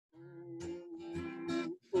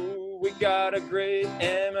got a great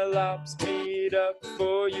MLOps meetup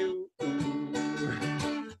for you.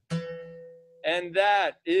 And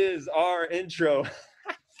that is our intro.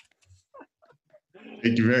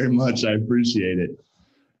 Thank you very much. I appreciate it.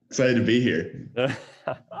 Excited to be here.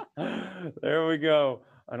 There we go.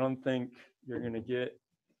 I don't think you're going to get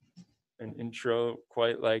an intro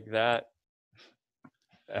quite like that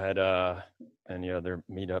at any other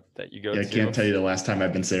meetup that you go to. I can't tell you the last time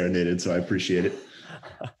I've been serenaded, so I appreciate it.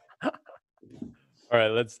 All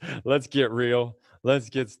right, let's get real. Let's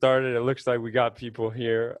get started. It looks like we got people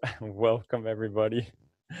here. Welcome everybody.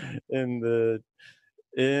 In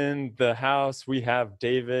the house, we have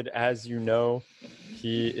David. As you know,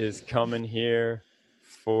 he is coming here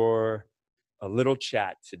for a little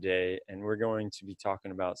chat today, and we're going to be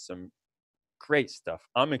talking about some great stuff.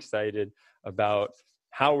 I'm excited about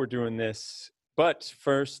how we're doing this. But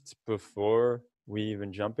first, before we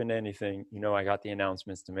even jump into anything, I got the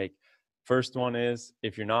announcements to make. First one is,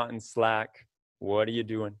 if you're not in Slack, what are you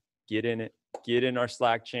doing? Get in it. Get in our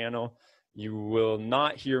Slack channel. You will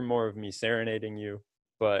not hear more of me serenading you,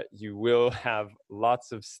 but you will have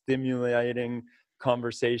lots of stimulating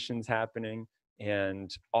conversations happening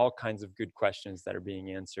and all kinds of good questions that are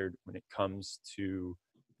being answered when it comes to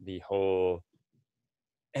the whole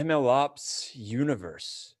MLOps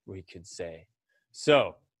universe, we could say.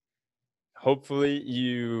 So hopefully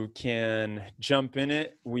you can jump in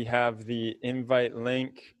it. We have the invite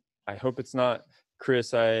link. I hope it's not,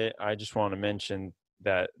 Chris, I just want to mention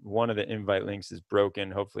that one of the invite links is broken.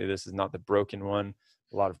 Hopefully this is not the broken one.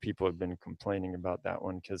 A lot of people have been complaining about that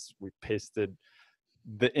one because we pasted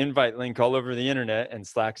the invite link all over the internet and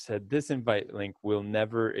Slack said this invite link will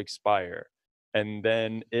never expire. And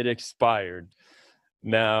then it expired.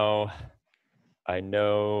 Now, I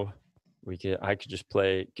know I could just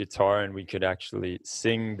play guitar and we could actually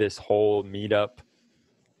sing this whole meetup.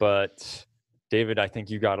 But David, I think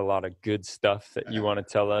you got a lot of good stuff that you want to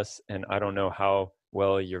tell us. And I don't know how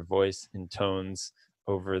well your voice intones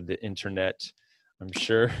over the internet. I'm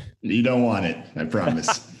sure. You don't want it, I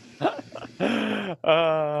promise.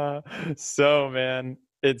 So, man,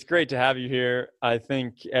 it's great to have you here. I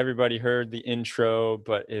think everybody heard the intro,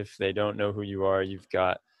 but if they don't know who you are, you've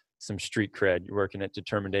got some street cred. You're working at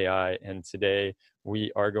DeterminedAI, and today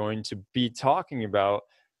we are going to be talking about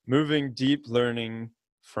moving deep learning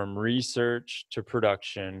from research to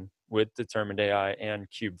production with DeterminedAI and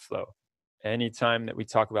Kubeflow. Anytime that we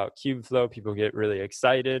talk about Kubeflow, people get really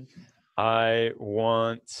excited. I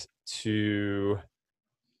want to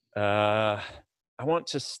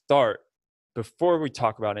start, before we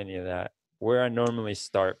talk about any of that, where I normally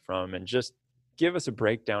start from, and just give us a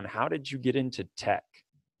breakdown. How did you get into tech?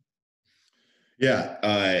 Yeah,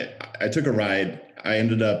 I took a ride. I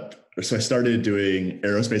started doing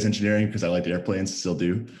aerospace engineering because I liked airplanes, still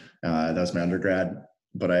do. That was my undergrad.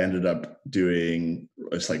 But I ended up doing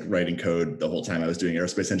just like writing code the whole time I was doing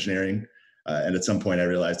aerospace engineering. And at some point I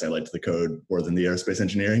realized I liked the code more than the aerospace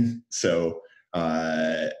engineering. So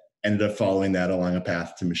ended up following that along a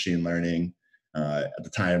path to machine learning. At the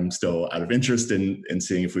time, still out of interest in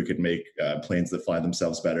seeing if we could make planes that fly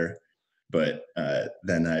themselves better. But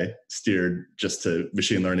then I steered just to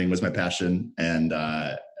machine learning was my passion, and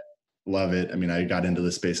love it. I mean, I got into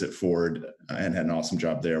the space at Ford and had an awesome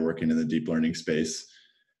job there working in the deep learning space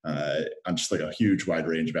on just like a huge wide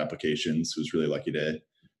range of applications. Was really lucky to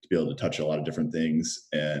be able to touch a lot of different things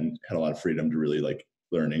and had a lot of freedom to really like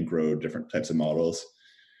learn and grow different types of models.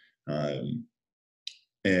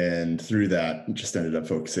 And through that, just ended up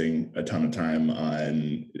focusing a ton of time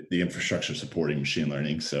on the infrastructure supporting machine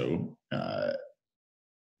learning. So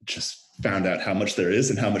just found out how much there is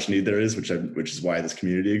and how much need there is, which is why this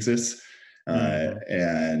community exists,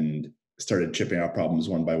 and started chipping out problems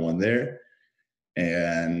one by one there,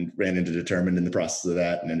 and ran into Determined in the process of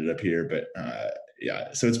that, and ended up here. But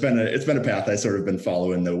yeah, so it's been a path. I sort of been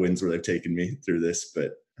following the winds where they've taken me through this,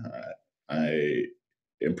 but I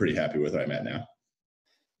am pretty happy with where I'm at now.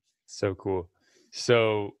 So cool.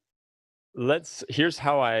 So here's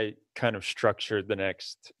how I kind of structured the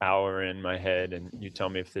next hour in my head, and you tell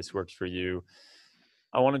me if this works for you.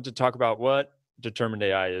 I wanted to talk about what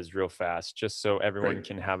DeterminedAI is real fast, just so everyone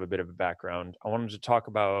can have a bit of a background. I wanted to talk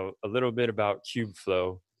about a little bit about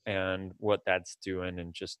Kubeflow and what that's doing,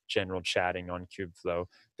 and just general chatting on Kubeflow.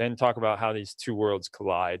 Then talk about how these two worlds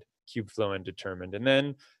collide, Kubeflow and Determined, and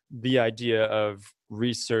then the idea of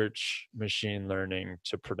research machine learning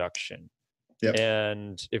to production. Yep.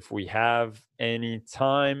 And if we have any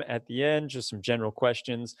time at the end, just some general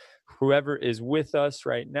questions. Whoever is with us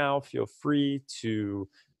right now, feel free to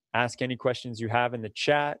ask any questions you have in the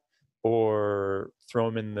chat. or throw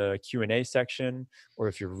them in the Q&A section. Or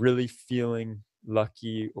if you're really feeling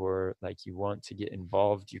lucky or like you want to get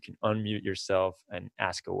involved, you can unmute yourself and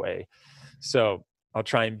ask away. So I'll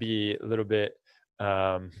try and be a little bit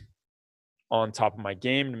on top of my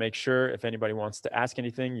game to make sure if anybody wants to ask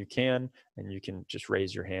anything, you can, and you can just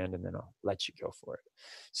raise your hand and then I'll let you go for it.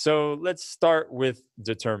 So let's start with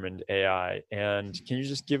Determined AI. And can you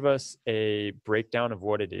just give us a breakdown of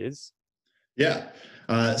what it is? Yeah.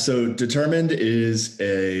 So Determined is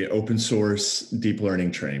a open source deep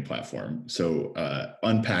learning training platform. So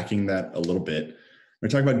unpacking that a little bit, when we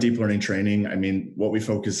talk about deep learning training, I mean, what we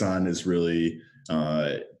focus on is really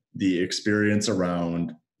the experience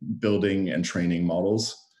around building and training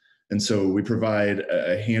models. And so we provide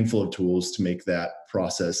a handful of tools to make that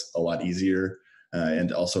process a lot easier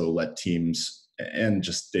and also let teams and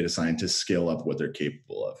just data scientists scale up what they're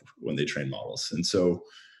capable of when they train models. And so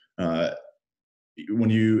when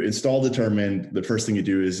you install Determined, the first thing you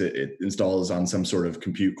do is it installs on some sort of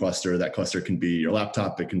compute cluster. That cluster can be your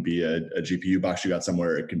laptop. It can be a GPU box you got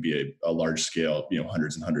somewhere. It can be a large scale,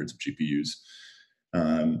 hundreds and hundreds of GPUs.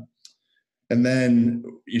 And then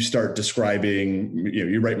you start describing,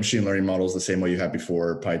 you write machine learning models the same way you had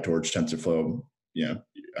before, PyTorch, TensorFlow,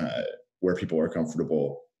 where people are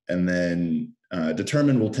comfortable. And then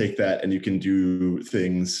Determined will take that and you can do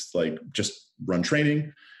things like just run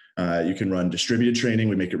training. You can run distributed training.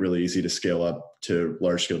 We make it really easy to scale up to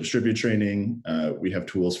large scale distributed training. We have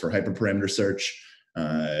tools for hyperparameter search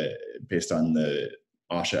based on the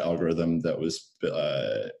Asha algorithm that was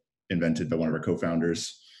invented by one of our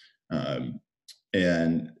co-founders.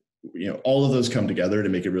 And all of those come together to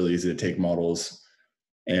make it really easy to take models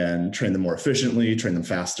and train them more efficiently, train them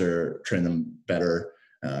faster, train them better,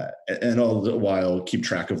 and all the while keep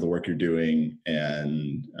track of the work you're doing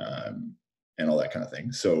and all that kind of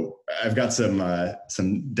thing. So I've got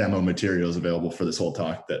some demo materials available for this whole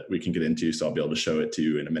talk that we can get into. So I'll be able to show it to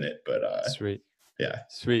you in a minute. But sweet, yeah,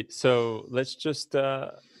 sweet. So let's just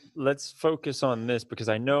let's focus on this because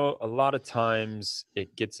I know a lot of times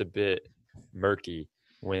it gets a bit murky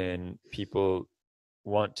when people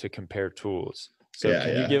want to compare tools. So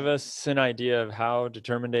can you give us an idea of how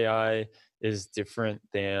Determined AI is different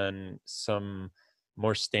than some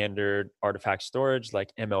more standard artifact storage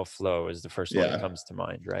like MLflow is the first one that comes to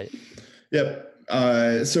mind, right? Yep.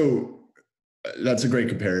 So that's a great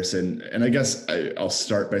comparison. And I guess I'll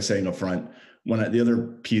start by saying up front, the other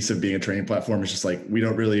piece of being a training platform is just like, we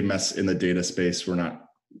don't really mess in the data space. We're not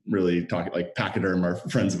really talking like Pachyderm are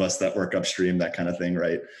friends of us that work upstream, that kind of thing,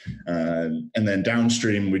 right? And then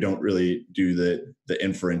downstream, we don't really do the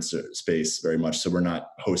inference space very much. So we're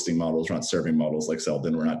not hosting models, we're not serving models like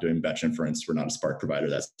Selden, we're not doing batch inference, we're not a Spark provider,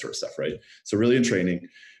 that sort of stuff, right? So really in training.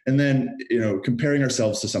 And then, comparing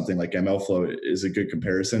ourselves to something like MLflow is a good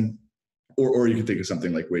comparison. Or you can think of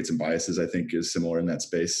something like weights and biases, I think is similar in that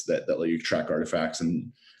space that let you track artifacts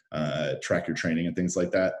and track your training and things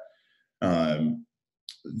like that.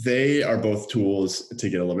 They are both tools, to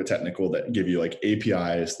get a little bit technical, that give you like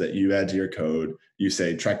APIs that you add to your code. You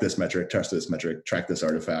say, track this metric, track this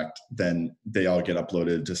artifact, then they all get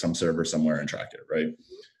uploaded to some server somewhere and track it, right?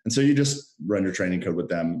 And so you just run your training code with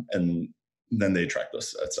them and then they track that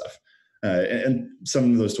stuff. And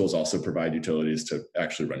some of those tools also provide utilities to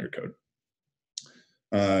actually run your code.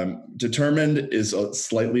 Determined is a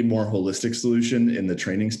slightly more holistic solution in the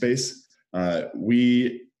training space.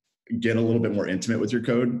 We get a little bit more intimate with your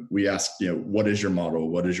code. We ask, what is your model?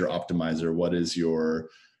 What is your optimizer? What is your,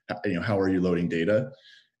 how are you loading data?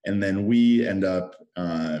 And then we end up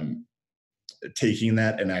taking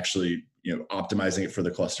that and actually, optimizing it for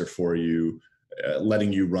the cluster for you,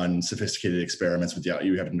 letting you run sophisticated experiments without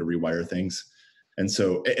you having to rewire things. And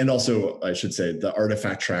so, and also I should say the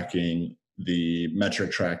artifact tracking, the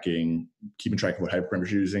metric tracking, keeping track of what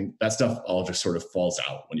hyperparameters you're using, that stuff all just sort of falls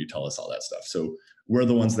out when you tell us all that stuff. So we're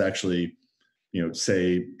the ones that actually,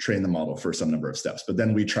 say train the model for some number of steps, but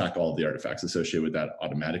then we track all of the artifacts associated with that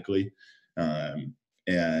automatically.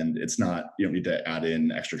 And it's not, you don't need to add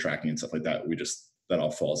in extra tracking and stuff like that. That all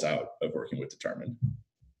falls out of working with Determined.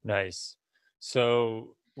 Nice.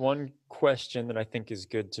 So one question that I think is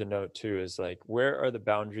good to note too is like, where are the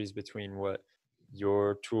boundaries between what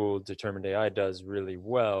your tool Determined AI does really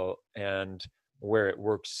well and where it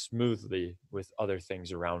works smoothly with other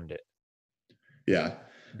things around it? Yeah.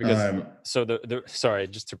 Because sorry,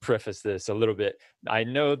 just to preface this a little bit, I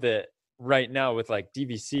know that right now with like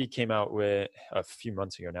DVC came out with a few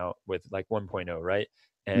months ago now with like 1.0, right?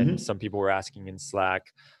 And some people were asking in Slack,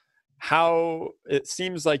 how it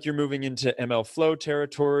seems like you're moving into MLflow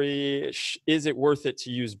territory. Is it worth it to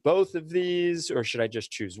use both of these, or should I just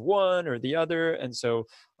choose one or the other? And so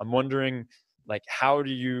I'm wondering, like, how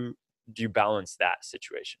do you balance that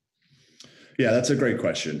situation? Yeah, that's a great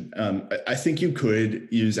question. I think you could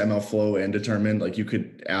use MLflow and Determined, like you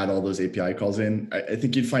could add all those API calls in. I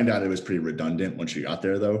think you'd find out it was pretty redundant once you got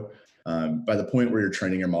there though. By the point where you're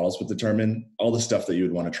training your models with Determined, all the stuff that you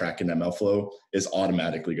would want to track in MLflow is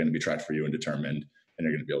automatically going to be tracked for you in Determined, and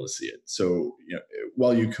you're going to be able to see it. So,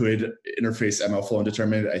 while you could interface MLflow and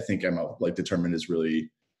Determined, I think Determined is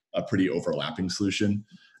really a pretty overlapping solution.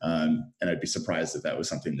 And I'd be surprised if that was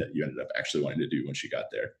something that you ended up actually wanting to do once you got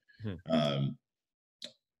there. Um,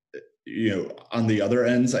 on the other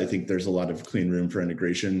ends, I think there's a lot of clean room for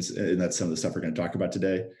integrations, and that's some of the stuff we're going to talk about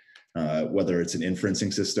today. Whether it's an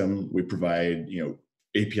inferencing system, we provide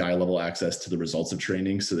API level access to the results of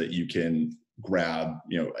training so that you can grab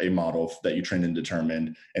a model that you trained and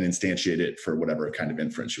determined and instantiate it for whatever kind of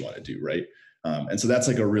inference you want to do, right? And so that's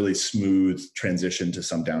like a really smooth transition to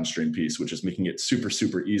some downstream piece, which is making it super,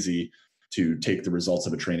 super easy to take the results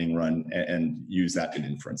of a training run and use that in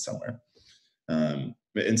inference somewhere.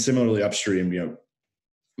 And similarly upstream,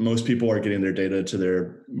 most people are getting their data to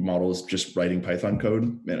their models just writing Python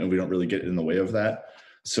code, and we don't really get in the way of that.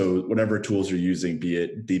 So whatever tools you're using, be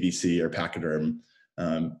it DBC or Pachyderm,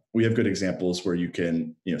 we have good examples where you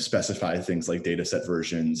can specify things like data set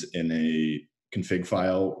versions in a config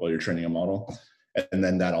file while you're training a model. And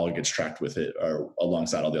then that all gets tracked with it or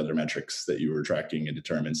alongside all the other metrics that you were tracking and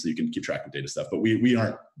determined, so you can keep track of data stuff. But we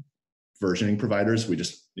aren't versioning providers. We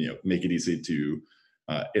just make it easy to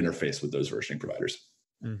interface with those versioning providers.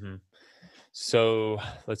 Mm-hmm. So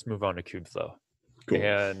let's move on to Kubeflow. Cool.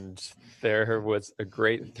 And there was a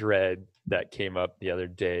great thread that came up the other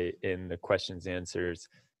day in the questions answers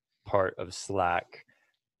part of Slack.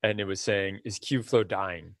 And it was saying, is Kubeflow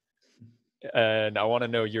dying? And I want to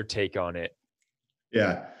know your take on it.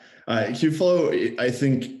 Yeah. Kubeflow, I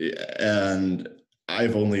think, and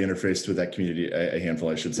I've only interfaced with that community a handful,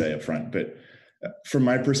 I should say up front. But from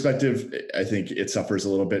my perspective, I think it suffers a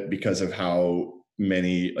little bit because of how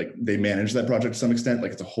many, they manage that project to some extent.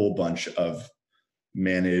 It's a whole bunch of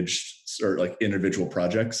managed or individual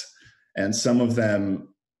projects. And some of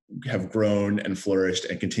them have grown and flourished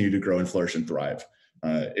and continue to grow and flourish and thrive.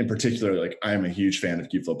 In particular, I'm a huge fan of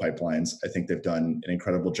Kubeflow Pipelines. I think they've done an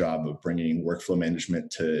incredible job of bringing workflow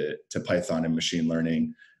management to Python and machine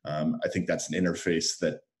learning. I think that's an interface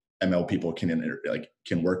that ML people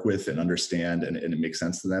can work with and understand, and it makes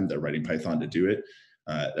sense to them. They're writing Python to do it.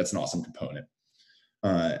 That's an awesome component.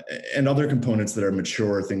 And other components that are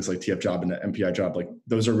mature, things like TF job and MPI job,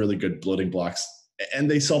 those are really good building blocks. And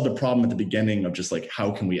they solve the problem at the beginning of just how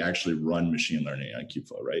can we actually run machine learning on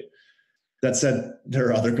Kubeflow, right? That said, there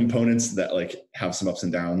are other components that have some ups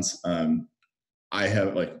and downs. I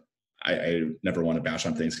have I never want to bash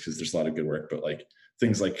on things because there's a lot of good work, but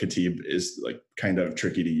things like Katib is kind of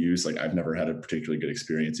tricky to use. I've never had a particularly good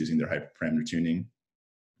experience using their hyperparameter tuning.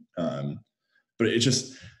 But it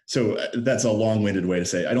just, so that's a long-winded way to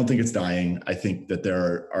say, I don't think it's dying. I think that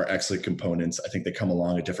there are excellent components. I think they come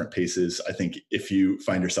along at different paces. I think if you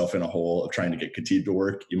find yourself in a hole of trying to get Katib to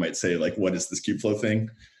work, you might say what is this Kubeflow thing?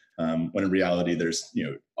 When in reality, there's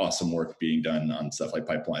awesome work being done on stuff like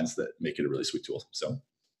pipelines that make it a really sweet tool. So,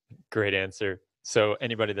 great answer. So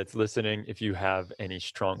anybody that's listening, if you have any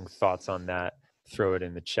strong thoughts on that, throw it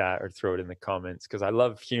in the chat or throw it in the comments, because I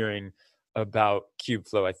love hearing about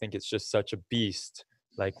Kubeflow. I think it's just such a beast,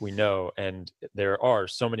 like we know, and there are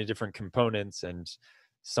so many different components, and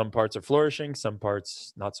some parts are flourishing, some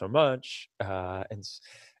parts not so much, and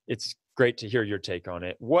it's great to hear your take on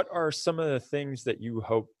it. What are some of the things that you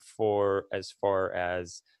hope for as far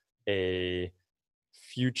as a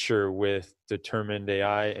future with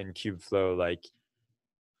DeterminedAI and Kubeflow?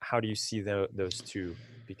 How do you see those two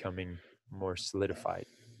becoming more solidified?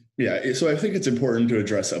 Yeah, so I think it's important to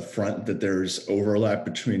address up front that there's overlap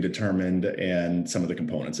between Determined and some of the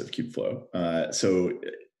components of Kubeflow. So,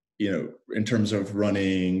 in terms of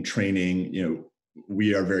running training,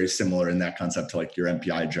 we are very similar in that concept to your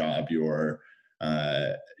MPI job, your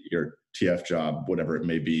TF job, whatever it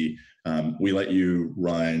may be. We let you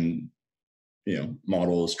run,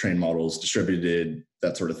 models, train models, distributed,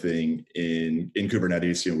 that sort of thing in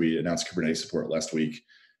Kubernetes. We announced Kubernetes support last week.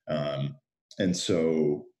 And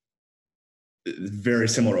so very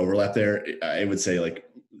similar overlap there. I would say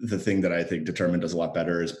the thing that I think Determined does a lot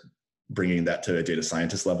better is bringing that to a data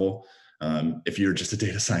scientist level. If you're just a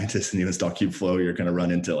data scientist and you install Kubeflow, you're going to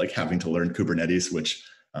run into having to learn Kubernetes, which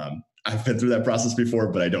I've been through that process before,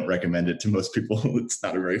 but I don't recommend it to most people. It's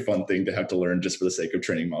not a very fun thing to have to learn just for the sake of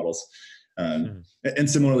training models. And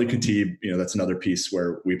similarly, Katib, that's another piece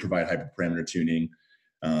where we provide hyperparameter tuning.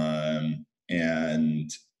 And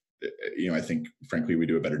I think, frankly, we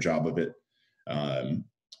do a better job of it.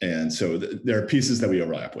 And so there are pieces that we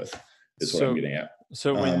overlap with, is what I'm getting at.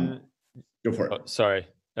 So go for it. Oh, sorry.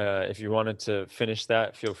 If you wanted to finish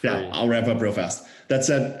that, feel free. Yeah, I'll wrap up real fast. That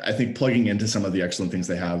said, I think plugging into some of the excellent things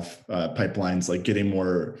they have, pipelines, like getting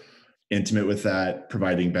more intimate with that,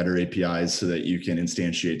 providing better APIs so that you can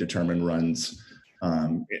instantiate determined runs,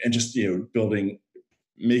 and just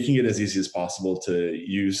making it as easy as possible to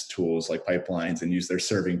use tools like pipelines and use their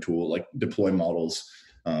serving tool, like deploy models.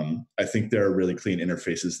 I think there are really clean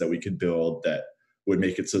interfaces that we could build that would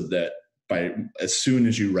make it so that as soon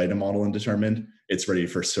as you write a model in Determined, it's ready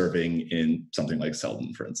for serving in something like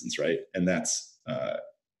Selden, for instance, right? And that's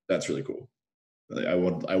really cool. I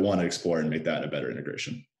want to explore and make that a better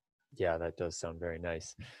integration. Yeah, that does sound very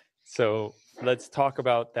nice. So let's talk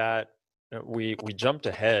about that. We jumped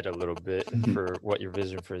ahead a little bit for what your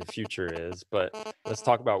vision for the future is, but let's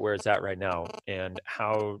talk about where it's at right now and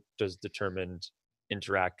how does Determined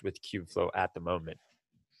interact with Kubeflow at the moment?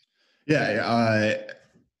 Yeah,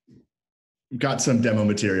 got some demo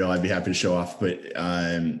material I'd be happy to show off, but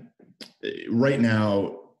right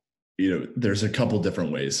now, there's a couple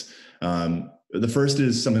different ways. The first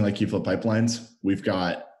is something like Kubeflow Pipelines. We've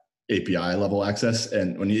got API level access,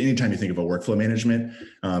 and anytime you think of a workflow management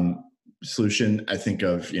solution, I think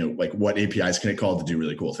of like what APIs can it call to do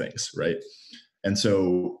really cool things, right? And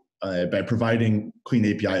so by providing clean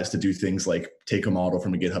APIs to do things like take a model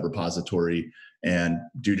from a GitHub repository and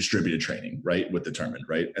do distributed training, right, with Determined,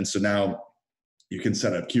 right? And so now you can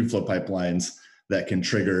set up Kubeflow pipelines that can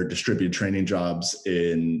trigger distributed training jobs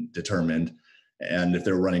in Determined. And if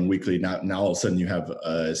they're running weekly, now all of a sudden you have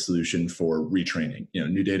a solution for retraining.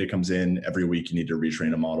 New data comes in every week. You need to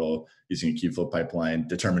retrain a model using a Kubeflow pipeline.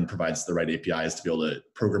 Determined provides the right APIs to be able to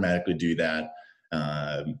programmatically do that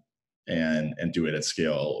and do it at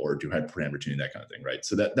scale or do hyperparameter tuning, that kind of thing, right?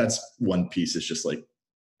 So that's one piece. It's just like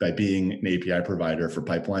by being an API provider for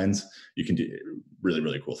pipelines, you can do really,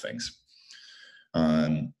 really cool things.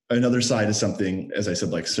 Another side is something, as I said,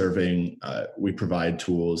 like serving. We provide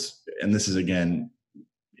tools, and this is again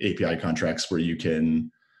API contracts where you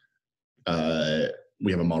can.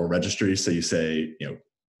 We have a model registry, so you say,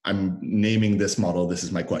 I'm naming this model. This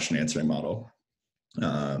is my question answering model.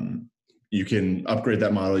 You can upgrade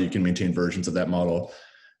that model. You can maintain versions of that model,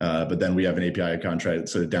 but then we have an API contract.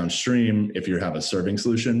 So downstream, if you have a serving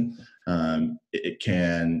solution, it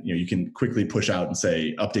can, you can quickly push out and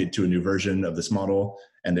say, update to a new version of this model,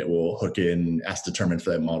 and it will hook in, ask Determined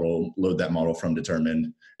for that model, load that model from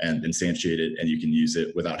Determined and instantiate it. And you can use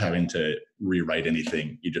it without having to rewrite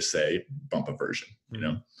anything. You just say, bump a version,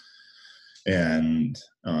 and,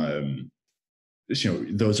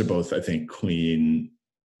 those are both, I think, clean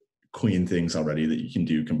things already that you can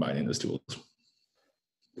do combining those tools.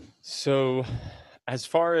 So as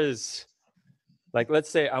far as, like, let's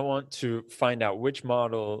say I want to find out which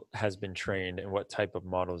model has been trained and what type of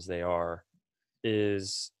models they are.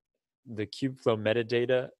 Is the Kubeflow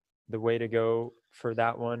metadata the way to go for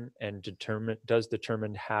that one? And does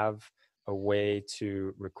Determined have a way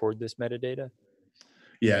to record this metadata?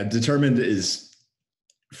 Yeah, Determined is,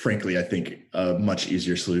 frankly, I think, a much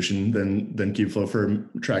easier solution than Kubeflow for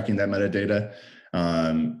tracking that metadata.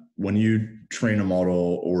 When you train a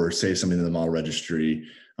model or say something in the model registry,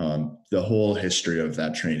 the whole history of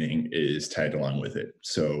that training is tagged along with it.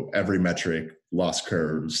 So every metric, loss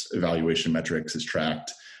curves, evaluation metrics is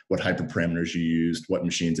tracked, what hyperparameters you used, what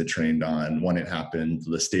machines it trained on, when it happened,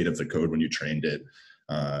 the state of the code when you trained it.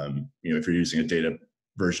 If you're using a data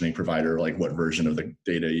versioning provider, like what version of the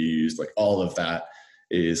data you used, like all of that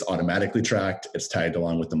is automatically tracked. It's tagged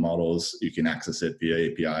along with the models. You can access it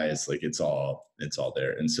via APIs. Like it's all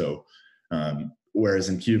there. And so, whereas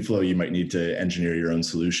in Kubeflow, you might need to engineer your own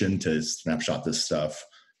solution to snapshot this stuff,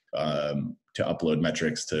 to upload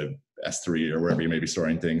metrics to S3 or wherever you may be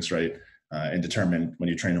storing things, right? And determine when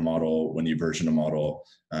you train a model, when you version a model,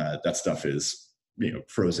 that stuff is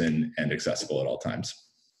frozen and accessible at all times.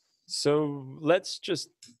 So let's just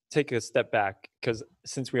take a step back, because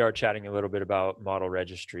since we are chatting a little bit about model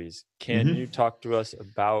registries, can you talk to us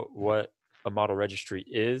about what a model registry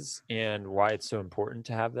is and why it's so important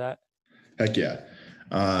to have that? Heck yeah.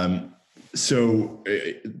 So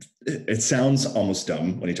it sounds almost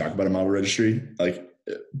dumb when you talk about a model registry,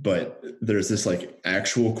 but there's this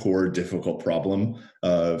actual core difficult problem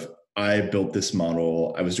of, I built this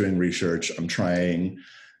model, I was doing research, I'm trying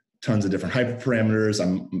tons of different hyperparameters.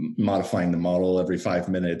 I'm modifying the model every 5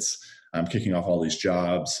 minutes. I'm kicking off all these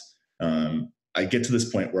jobs. I get to this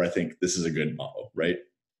point where I think this is a good model, right?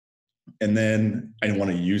 And then I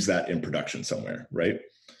want to use that in production somewhere, right?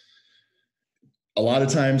 A lot of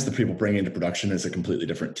times the people bringing into production is a completely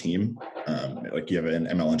different team. Like you have an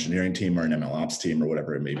ML engineering team or an MLOps team or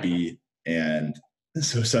whatever it may be. And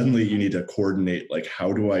so suddenly you need to coordinate, like,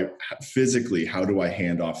 how do I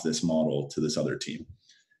hand off this model to this other team?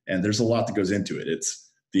 And there's a lot that goes into it.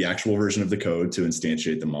 It's the actual version of the code to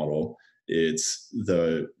instantiate the model. It's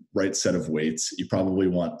the right set of weights. You probably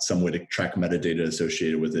want some way to track metadata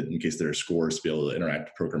associated with it in case there are scores to be able to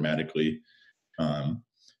interact programmatically. And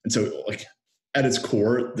so, like, at its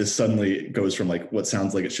core, this suddenly goes from like what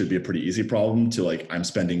sounds like it should be a pretty easy problem to like I'm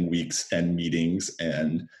spending weeks and meetings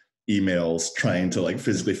and emails trying to like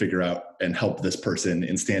physically figure out and help this person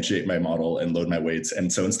instantiate my model and load my weights.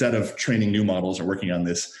 And so instead of training new models or working on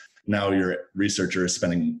this, now your researcher is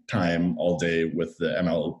spending time all day with the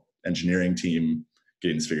ML engineering team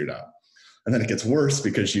getting this figured out. And then it gets worse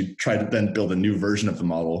because you try to then build a new version of the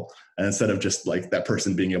model. And instead of just like that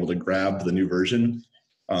person being able to grab the new version,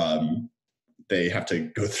 they have to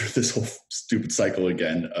go through this whole stupid cycle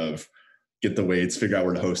again of get the weights, figure out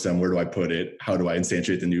where to host them, where do I put it, how do I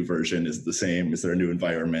instantiate the new version, is it the same, is there a new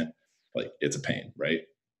environment? Like, it's a pain, right?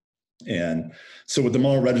 And so what the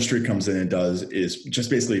model registry comes in and does is just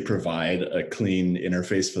basically provide a clean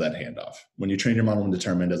interface for that handoff. When you train your model in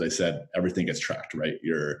Determined, as I said, everything gets tracked, right?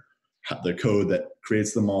 The code that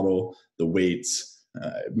creates the model, the weights,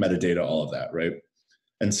 metadata, all of that, right?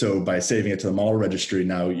 And so by saving it to the model registry,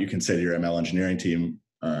 now you can say to your ML engineering team,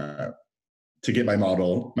 to get my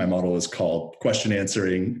model is called question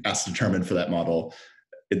answering, ask Determined for that model.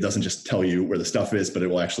 It doesn't just tell you where the stuff is, but it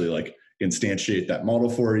will actually like instantiate that model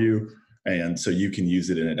for you. And so you can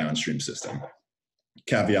use it in a downstream system.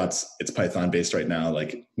 Caveats, it's Python based right now.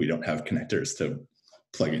 Like, we don't have connectors to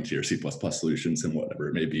plug into your C++ solutions and whatever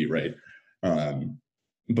it may be, right?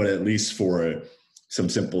 But at least for some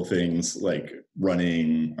simple things like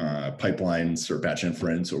running pipelines or batch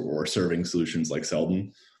inference or serving solutions like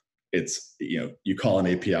Selden, it's, you call an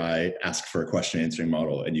API, ask for a question answering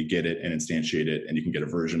model, and you get it and instantiate it, and you can get a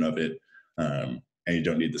version of it. And you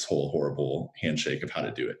don't need this whole horrible handshake of how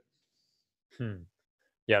to do it.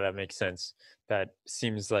 Yeah, that makes sense. That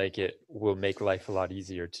seems like it will make life a lot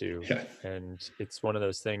easier too. Yeah. And it's one of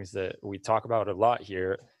those things that we talk about a lot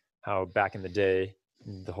here, how back in the day,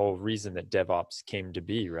 the whole reason that DevOps came to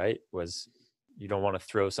be, right, was you don't want to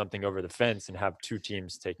throw something over the fence and have two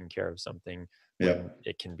teams taking care of something when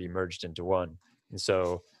it can be merged into one. And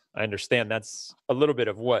so I understand that's a little bit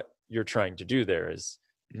of what you're trying to do there, is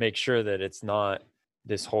make sure that it's not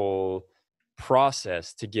this whole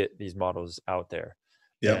process to get these models out there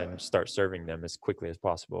and start serving them as quickly as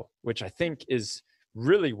possible, which I think is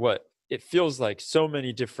really what it feels like so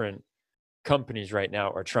many different companies right now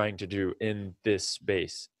are trying to do in this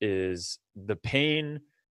space. Is the pain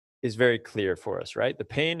is very clear for us, right? The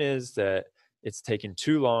pain is that it's taken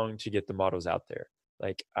too long to get the models out there.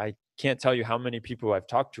 Like, I can't tell you how many people I've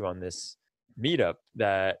talked to on this meetup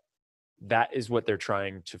that is what they're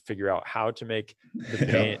trying to figure out, how to make the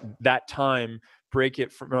pain, that time, break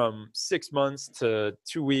it from 6 months to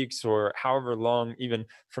 2 weeks, or however long, even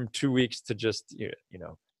from 2 weeks to just,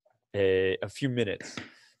 a few minutes.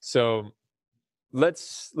 So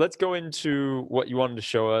let's go into what you wanted to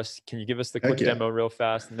show us. Can you give us the quick demo real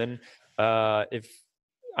fast? And then if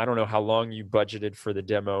I don't know how long you budgeted for the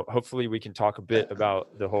demo, hopefully we can talk a bit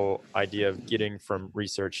about the whole idea of getting from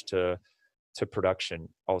research to production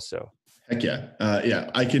also. Heck yeah.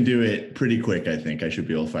 Yeah, I can do it pretty quick. I think I should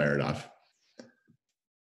be able to fire it off.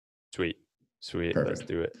 Sweet. Perfect. Let's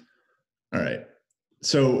do it. All right.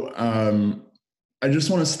 So I just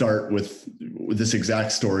want to start with this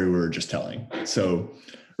exact story we were just telling. So,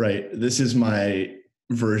 right, this is my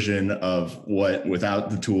version of what,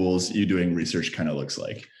 without the tools, you doing research kind of looks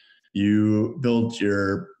like. You build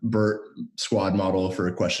your BERT squad model for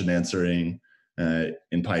question answering in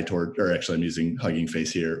PyTorch, or actually I'm using Hugging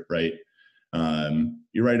Face here, right?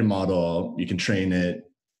 You write a model, you can train it,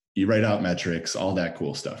 you write out metrics, all that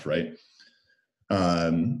cool stuff, right?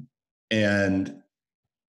 And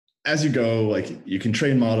as you go, like, you can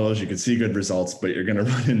train models, you can see good results, but you're going to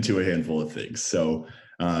run into a handful of things. So,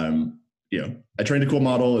 I trained a cool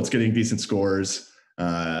model, it's getting decent scores.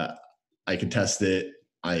 I can test it.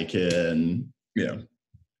 I can,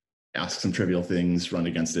 ask some trivial things, run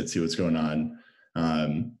against it, see what's going on.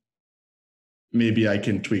 Maybe I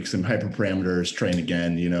can tweak some hyperparameters, train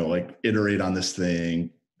again, like iterate on this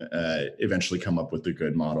thing, eventually come up with a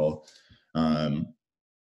good model.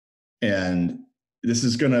 And this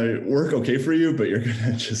is going to work okay for you, but you're going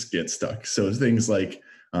to just get stuck. So things like,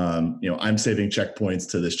 I'm saving checkpoints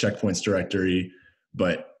to this checkpoints directory,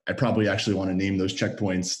 but I probably actually want to name those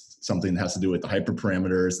checkpoints something that has to do with the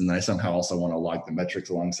hyperparameters. And then I somehow also want to log the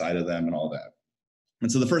metrics alongside of them and all that.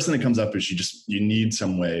 And so the first thing that comes up is you need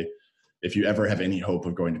some way, if you ever have any hope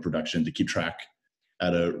of going to production, to keep track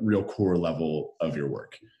at a real core level of your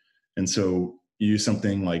work. And so you use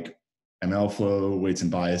something like MLflow, weights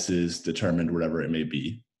and biases, determined, whatever it may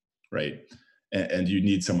be, right? And you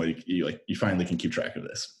need somebody, you finally can keep track of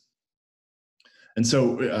this. And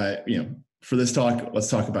so, for this talk, let's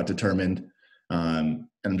talk about determined. And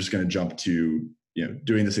I'm just going to jump to,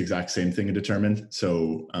 doing this exact same thing in determined.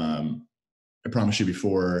 So I promised you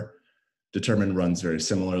before, determined runs very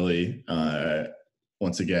similarly.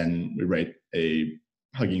 Once again, we write a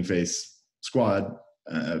Hugging Face squad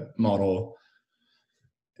model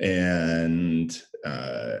and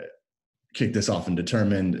kick this off in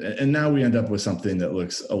determined. And now we end up with something that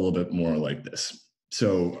looks a little bit more like this.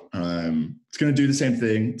 So it's going to do the same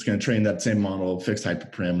thing. It's going to train that same model, fixed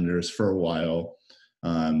hyperparameters for a while.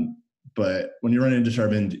 But when you're running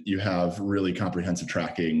determined, you have really comprehensive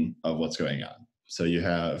tracking of what's going on. So you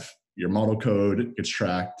have your model code gets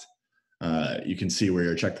tracked. You can see where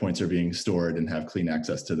your checkpoints are being stored and have clean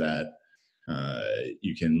access to that.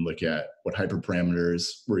 You can look at what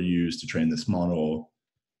hyperparameters were used to train this model.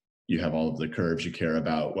 You have all of the curves you care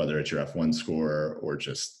about, whether it's your F1 score or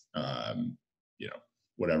just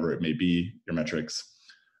whatever it may be, your metrics.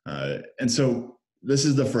 And so this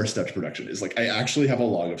is the first step to production. Is like I actually have a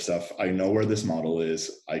log of stuff. I know where this model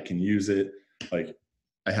is. I can use it. Like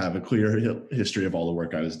I have a clear history of all the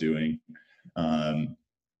work I was doing. And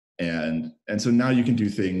so now you can do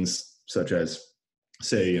things such as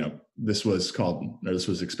say, this was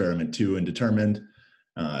experiment 2 in determined.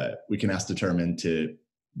 We can ask determined to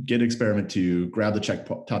get experiment 2, grab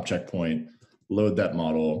the top checkpoint, load that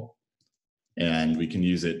model, and we can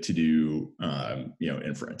use it to do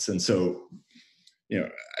inference. And so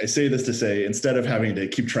I say this to say, instead of having to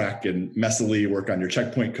keep track and messily work on your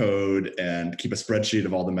checkpoint code and keep a spreadsheet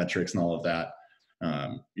of all the metrics and all of that,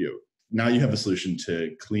 now you have a solution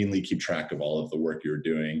to cleanly keep track of all of the work you're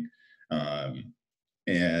doing,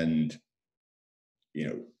 and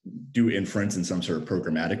do inference in some sort of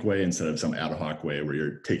programmatic way instead of some ad hoc way where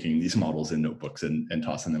you're taking these models in notebooks and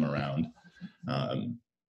tossing them around.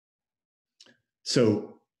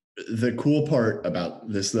 So the cool part about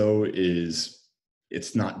this, though, is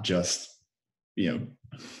it's not just,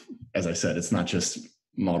 as I said, it's not just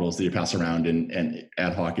models that you pass around and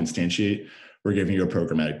ad hoc instantiate. We're giving you a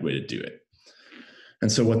programmatic way to do it.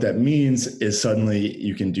 And so what that means is suddenly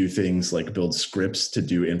you can do things like build scripts to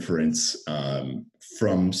do inference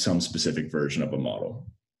from some specific version of a model.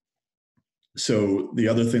 So the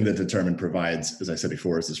other thing that Determined provides, as I said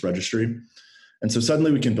before, is this registry. And so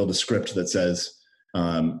suddenly we can build a script that says,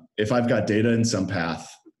 if I've got data in some path,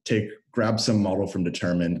 grab some model from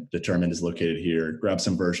Determined is located here, grab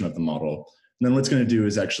some version of the model. And then what's going to do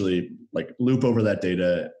is actually like loop over that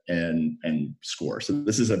data and score. So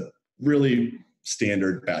this is a really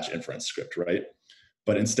standard batch inference script, right?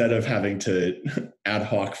 But instead of having to ad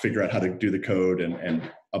hoc figure out how to do the code and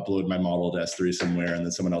upload my model to S3 somewhere and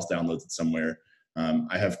then someone else downloads it somewhere,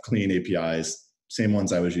 I have clean APIs, same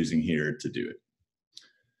ones I was using here to do it.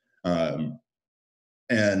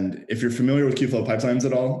 And if you're familiar with Kubeflow pipelines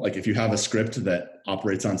at all, like if you have a script that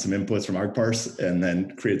operates on some inputs from argparse and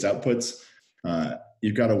then creates outputs,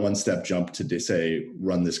 you've got a one-step jump to say,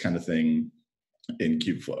 run this kind of thing in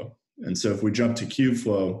Kubeflow. And so if we jump to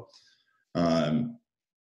Kubeflow,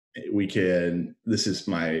 this is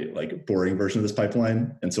my like boring version of this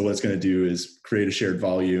pipeline. And so what it's going to do is create a shared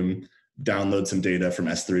volume, download some data from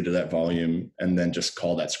S3 to that volume, and then just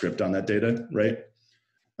call that script on that data, right?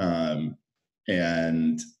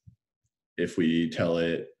 And if we tell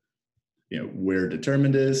it, where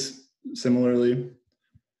determined is, similarly,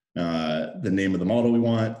 the name of the model we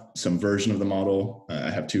want, some version of the model, I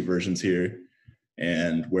have 2 versions here,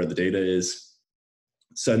 and where the data is,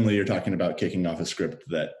 suddenly you're talking about kicking off a script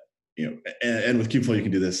that, and with Kubeflow, you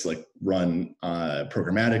can do this like run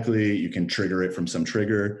programmatically. You can trigger it from some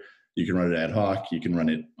trigger. You can run it ad hoc. You can run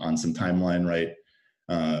it on some timeline, right?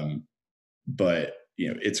 But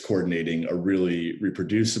it's coordinating a really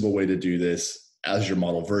reproducible way to do this. As your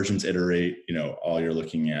model versions iterate, all you're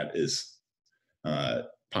looking at is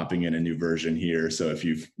popping in a new version here. So if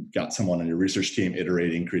you've got someone on your research team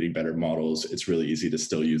iterating, creating better models, it's really easy to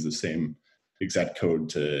still use the same exact code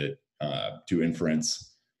to do inference.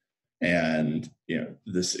 And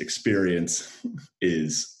this experience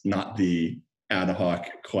is not the ad hoc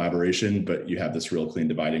collaboration, but you have this real clean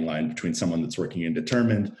dividing line between someone that's working in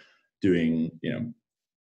Determined, doing,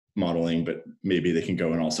 modeling, but maybe they can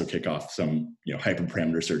go and also kick off some,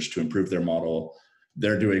 hyperparameter search to improve their model.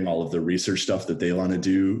 They're doing all of the research stuff that they want to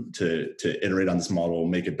do to iterate on this model,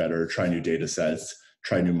 make it better, try new data sets,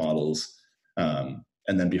 try new models.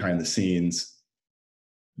 And then behind the scenes,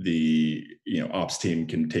 the ops team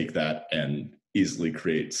can take that and easily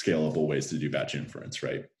create scalable ways to do batch inference,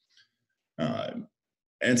 right?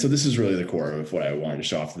 And so this is really the core of what I wanted to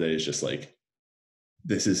show off today, is just like,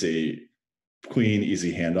 this is a clean,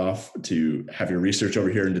 easy handoff to have your research over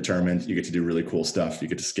here in Determined. You get to do really cool stuff. You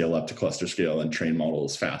get to scale up to cluster scale and train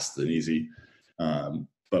models fast and easy.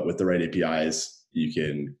 But with the right APIs, you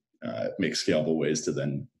can make scalable ways to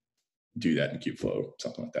then do that in Kubeflow,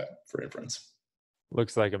 something like that for inference.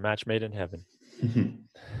 Looks like a match made in heaven.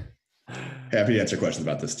 Happy to answer questions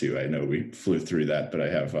about this too. I know we flew through that, but I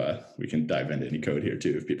have, we can dive into any code here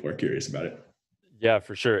too if people are curious about it. Yeah,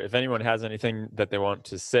 for sure. If anyone has anything that they want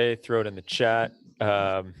to say, throw it in the chat.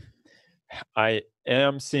 I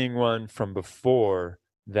am seeing one from before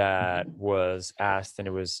that was asked, and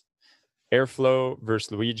it was Airflow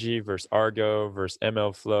versus Luigi versus Argo versus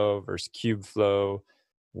MLflow versus Kubeflow.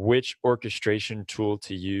 Which orchestration tool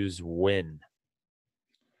to use when?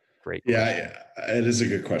 Great question. Yeah, it is a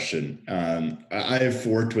good question. I've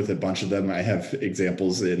worked with a bunch of them. I have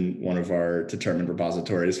examples in one of our Determined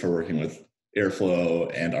repositories for working with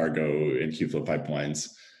Airflow and Argo and Kubeflow pipelines.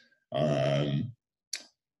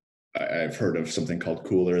 I've heard of something called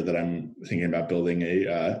Cooler that I'm thinking about building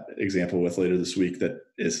a example with later this week that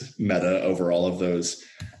is meta over all of those.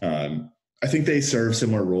 I think they serve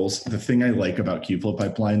similar roles. The thing I like about Kubeflow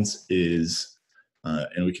pipelines is,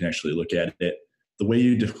 and we can actually look at it, the way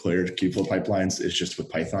you declared Kubeflow pipelines is just with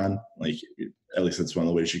Python. Like, at least that's one of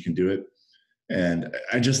the ways you can do it. And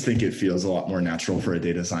I just think it feels a lot more natural for a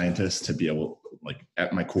data scientist to be able, like,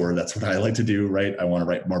 at my core, that's what I like to do, right? I want to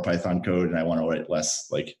write more Python code, and I want to write less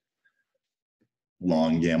like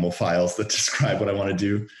long YAML files that describe what I want to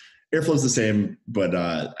do. Airflow is the same, but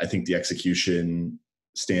I think the execution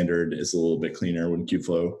standard is a little bit cleaner when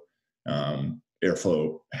Kubeflow.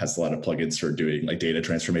 Airflow has a lot of plugins for doing like data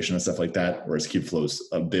transformation and stuff like that, whereas Kubeflow is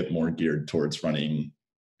a bit more geared towards running,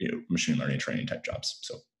 machine learning training type jobs.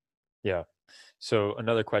 So, yeah. So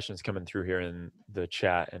another question is coming through here in the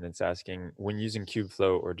chat, and it's asking, when using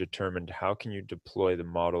Kubeflow or Determined, how can you deploy the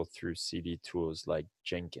model through CD tools like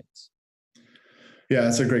Jenkins? Yeah,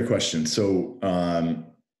 that's a great question. So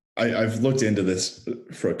I've looked into this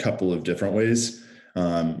for a couple of different ways,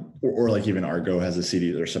 or like even Argo has a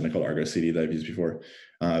CD. There's something called Argo CD that I've used before.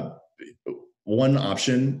 One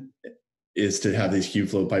option is to have these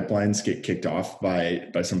Kubeflow pipelines get kicked off by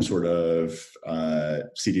some sort of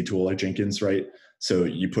CD tool like Jenkins, right? So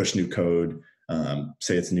you push new code,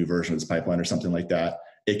 say it's a new version of this pipeline or something like that.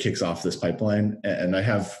 It kicks off this pipeline. And I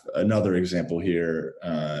have another example here,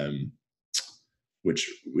 which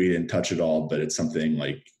we didn't touch at all, but it's something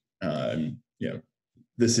like,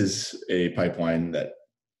 this is a pipeline that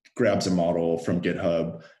grabs a model from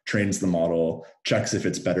GitHub, trains the model, checks if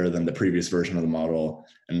it's better than the previous version of the model,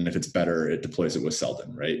 and if it's better, it deploys it with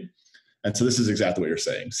Selden, right? And so this is exactly what you're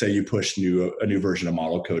saying. Say you push a new version of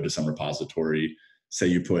model code to some repository, say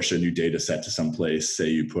you push a new data set to some place, say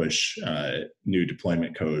you push new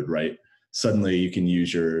deployment code, right? Suddenly you can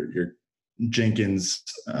use your Jenkins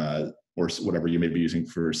or whatever you may be using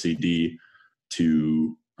for CD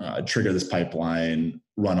to trigger this pipeline,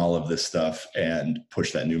 run all of this stuff, and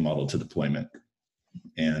push that new model to deployment.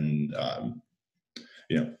 And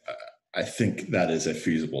I think that is a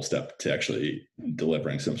feasible step to actually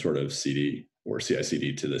delivering some sort of CD or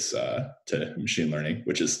CI/CD to this to machine learning,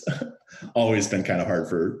 which has always been kind of hard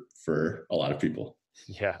for a lot of people.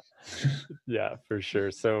 Yeah, yeah, for sure.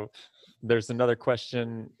 So there's another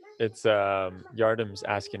question. It's Yardim's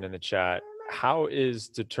asking in the chat, how is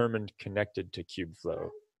Determined connected to Kubeflow?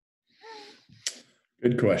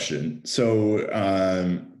 Good question. So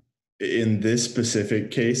in this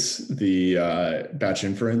specific case, the batch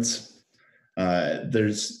inference,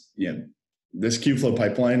 there's, this Kubeflow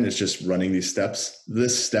pipeline is just running these steps.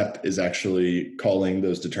 This step is actually calling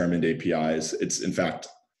those Determined APIs. It's, in fact,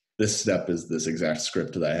 this step is this exact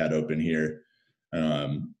script that I had open here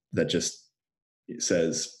that just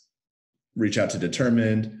says, reach out to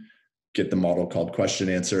Determined, get the model called question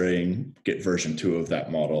answering, get version 2 of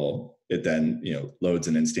that model. It then, loads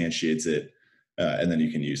and instantiates it, and then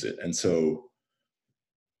you can use it. And so,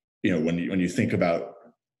 when you think about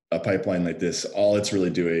a pipeline like this, all it's really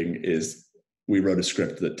doing is we wrote a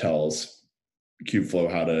script that tells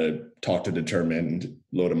Kubeflow how to talk to Determined,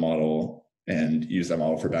 load a model, and use that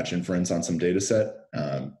model for batch inference on some data set.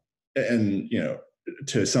 And,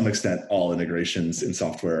 to some extent, all integrations in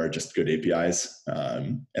software are just good APIs.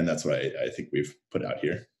 And that's what I think we've put out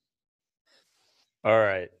here. All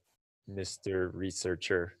right, Mr.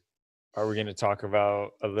 Researcher, are we going to talk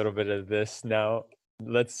about a little bit of this now?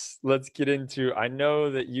 Let's get into, I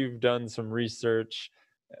know that you've done some research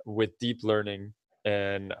with deep learning,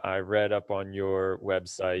 and I read up on your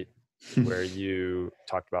website where you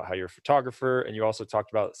talked about how you're a photographer, and you also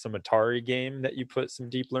talked about some Atari game that you put some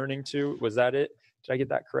deep learning to. Was that it? Did I get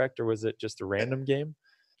that correct, or was it just a random game?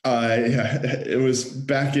 Yeah, it was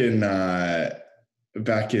back in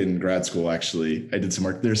grad school. Actually, I did some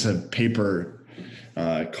work. There's a paper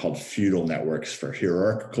called Feudal Networks for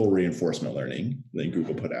Hierarchical Reinforcement Learning that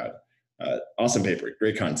Google put out. Awesome paper,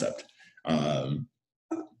 great concept.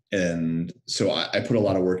 And so I put a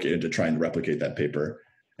lot of work into trying to replicate that paper,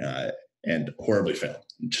 and horribly failed.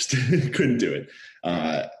 Just couldn't do it.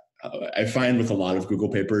 I find with a lot of Google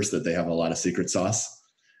papers that they have a lot of secret sauce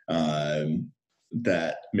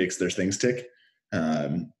that makes their things tick.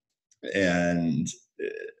 And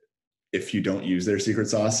if you don't use their secret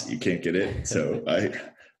sauce, you can't get it. So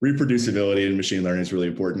reproducibility in machine learning is really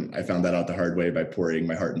important. I found that out the hard way by pouring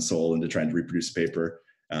my heart and soul into trying to reproduce a paper.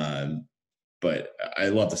 But I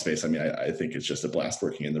love the space. I mean, I think it's just a blast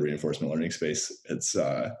working in the reinforcement learning space. It's,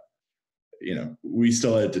 we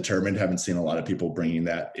still at Determined haven't seen a lot of people bringing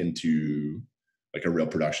that into like a real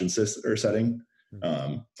production system or setting.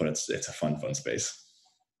 But it's a fun space.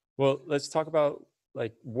 Well, let's talk about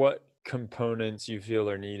like what components you feel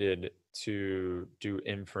are needed to do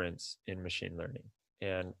inference in machine learning,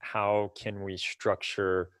 and how can we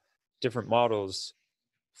structure different models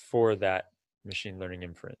for that machine learning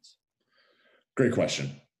inference? Great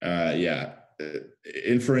question.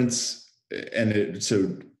 Inference,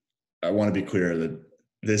 so I want to be clear that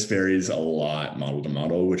this varies a lot model to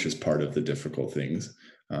model, which is part of the difficult things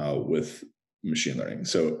with machine learning.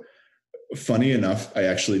 So funny enough, I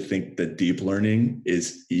actually think that deep learning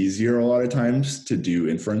is easier a lot of times to do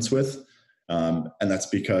inference with. And that's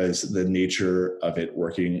because the nature of it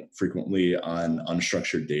working frequently on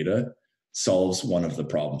unstructured data solves one of the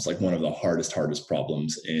problems, like one of the hardest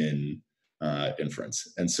problems in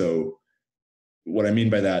inference. And so what I mean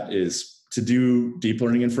by that is, to do deep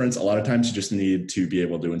learning inference, a lot of times you just need to be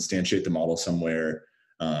able to instantiate the model somewhere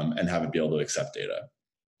and have it be able to accept data.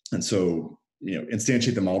 And so,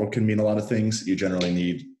 instantiate the model can mean a lot of things. You generally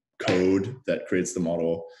need code that creates the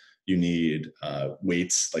model. You need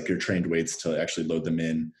weights, like your trained weights, to actually load them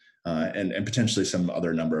in, and potentially some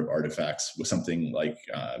other number of artifacts. With something like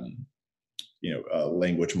a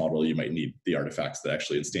language model, you might need the artifacts that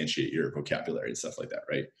actually instantiate your vocabulary and stuff like that,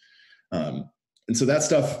 right? And so that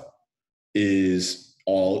stuff is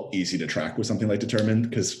all easy to track with something like Determined,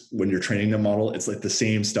 because when you're training a model, it's like the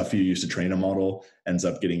same stuff you use to train a model ends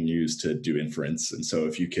up getting used to do inference. And so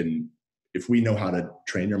if we know how to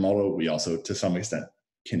train your model, we also to some extent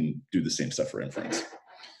can do the same stuff for inference.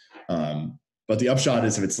 But the upshot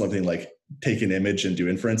is, if it's something like take an image and do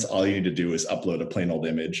inference, all you need to do is upload a plain old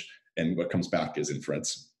image, and what comes back is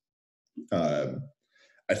inference.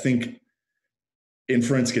 I think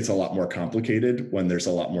inference gets a lot more complicated when there's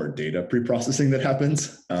a lot more data pre-processing that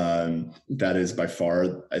happens. That is by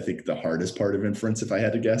far, I think, the hardest part of inference, if I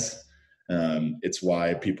had to guess. It's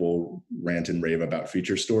why people rant and rave about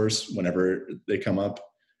feature stores whenever they come up.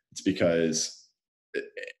 It's because,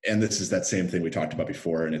 and this is that same thing we talked about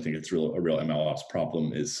before, and I think it's a real MLOps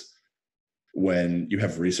problem, is when you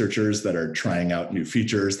have researchers that are trying out new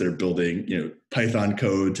features, they're building, Python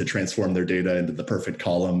code to transform their data into the perfect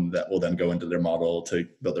column that will then go into their model to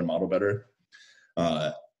build their model better.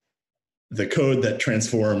 The code that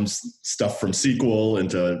transforms stuff from SQL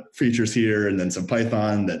into features here, and then some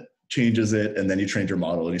Python that changes it, and then you train your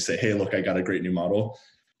model and you say, hey, look, I got a great new model.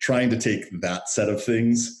 Trying to take that set of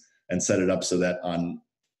things and set it up so that on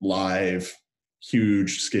live,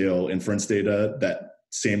 huge scale inference data, that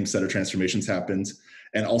same set of transformations happens,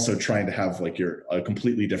 and also trying to have like a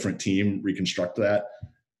completely different team reconstruct that,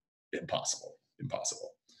 impossible.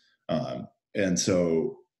 And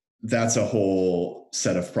so that's a whole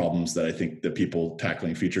set of problems that I think the people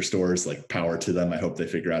tackling feature stores, like, power to them. I hope they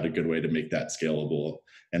figure out a good way to make that scalable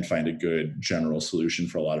and find a good general solution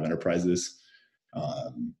for a lot of enterprises.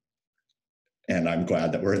 And I'm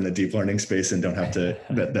glad that we're in the deep learning space and don't have to,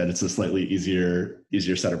 that it's a slightly easier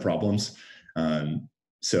set of problems.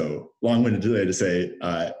 So long-winded way to say,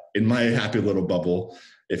 in my happy little bubble,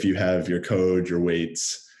 if you have your code, your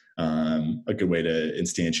weights, a good way to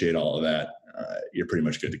instantiate all of that, you're pretty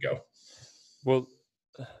much good to go. Well,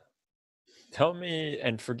 Tell me,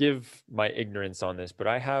 and forgive my ignorance on this, but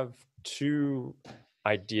I have two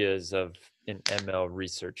ideas of an ML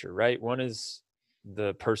researcher, right? One is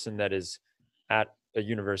the person that is at a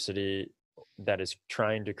university that is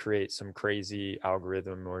trying to create some crazy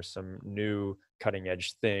algorithm or some new cutting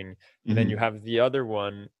edge thing. And then you Mhm. have the other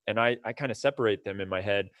one, and I kind of separate them in my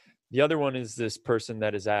head. The other one is this person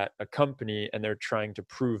that is at a company and they're trying to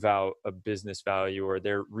prove out a business value, or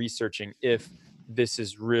they're researching if this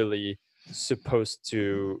is really supposed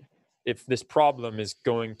to, if this problem is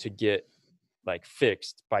going to get like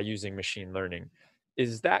fixed by using machine learning.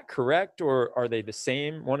 Is that correct, or are they the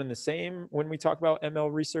same, one and the same when we talk about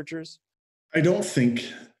ML researchers? I don't think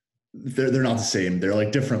they're not the same. They're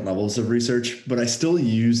like different levels of research, but I still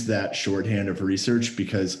use that shorthand of research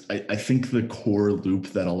because I think the core loop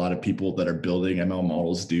that a lot of people that are building ML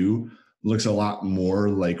models do looks a lot more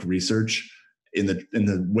like research in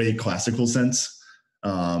the way classical sense,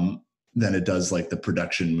 than it does like the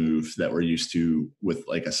production move that we're used to with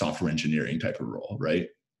like a software engineering type of role, right?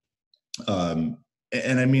 Um,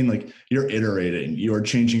 and I mean, like, you're iterating, you're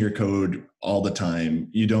changing your code all the time.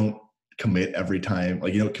 You don't commit every time,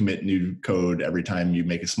 like, you don't commit new code every time you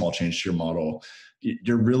make a small change to your model.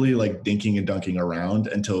 You're really like dinking and dunking around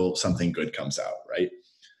until something good comes out, right?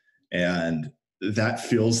 And that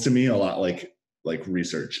feels to me a lot like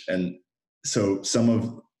research. And so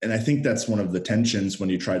and I think that's one of the tensions when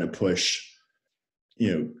you try to push,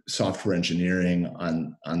 software engineering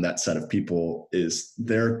on that set of people, is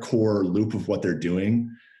their core loop of what they're doing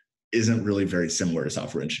isn't really very similar to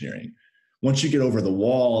software engineering. Once you get over the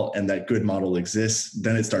wall and that good model exists,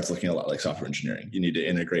 then it starts looking a lot like software engineering. You need to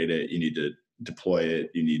integrate it, you need to deploy it,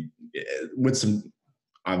 you need, with some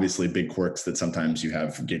obviously big quirks, that sometimes you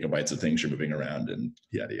have gigabytes of things you're moving around and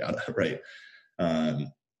yada yada, right?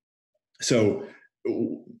 um, so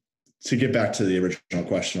to get back to the original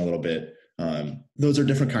question a little bit, those are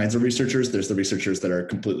different kinds of researchers. There's the researchers that are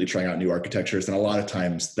completely trying out new architectures, and a lot of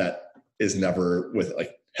times that is never with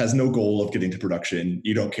like, has no goal of getting to production.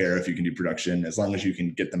 You don't care if you can do production as long as you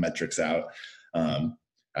can get the metrics out.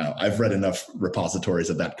 I've read enough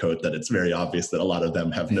repositories of that code that it's very obvious that a lot of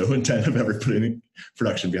them have no intent of ever putting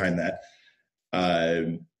production behind that.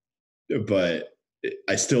 But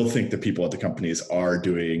I still think the people at the companies are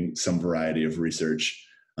doing some variety of research,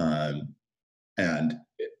 and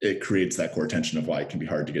it creates that core tension of why it can be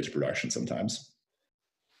hard to get to production sometimes.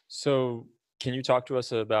 So, can you talk to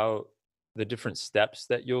us about the different steps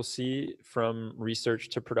that you'll see from research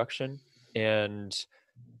to production? And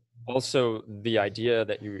also the idea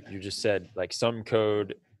that you just said, like some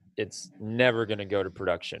code, it's never going to go to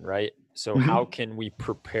production, right? So how Mm-hmm. can we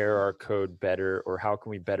prepare our code better, or how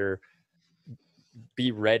can we better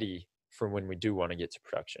be ready for when we do want to get to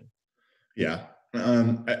production? Yeah.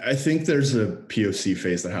 I think there's a POC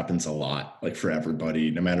phase that happens a lot, like for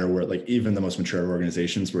everybody, no matter where, like even the most mature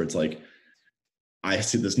organizations, where it's like, I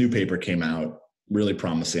see this new paper came out, really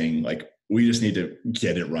promising. Like, we just need to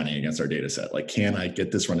get it running against our data set. Like, can I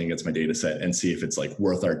get this running against my data set and see if it's like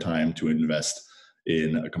worth our time to invest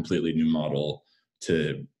in a completely new model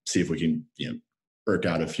to see if we can, work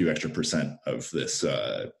out a few extra percent of this,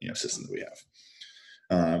 system that we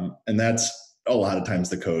have. And that's a lot of times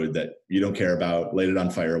the code that you don't care about. Light it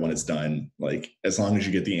on fire when it's done. Like, as long as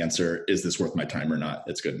you get the answer, is this worth my time or not?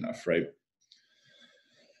 It's good enough, right?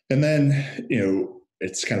 And then,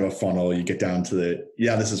 it's kind of a funnel. You get down to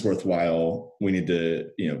this is worthwhile. We need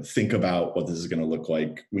to, think about what this is going to look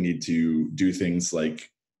like. We need to do things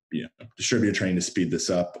like, distributed training to speed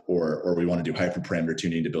this up, or we want to do hyperparameter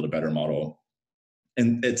tuning to build a better model.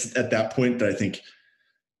 And it's at that point that I think,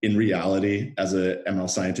 in reality, as a ML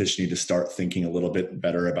scientist, you need to start thinking a little bit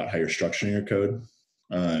better about how you're structuring your code.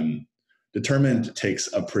 Determined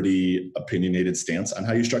takes a pretty opinionated stance on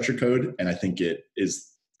how you structure code. And I think it is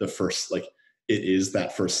that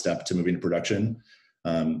first step to moving to production.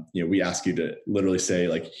 We ask you to literally say,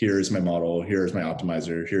 like, here's my model, here's my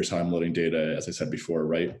optimizer, here's how I'm loading data, as I said before,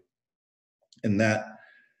 right? And that,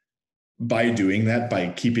 by doing that, by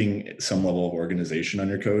keeping some level of organization on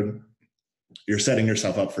your code, you're setting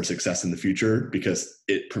yourself up for success in the future, because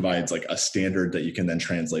it provides like a standard that you can then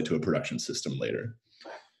translate to a production system later.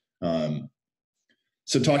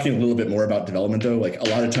 So talking a little bit more about development, though, like a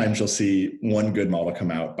lot of times you'll see one good model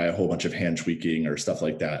come out by a whole bunch of hand tweaking or stuff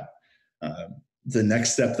like that. The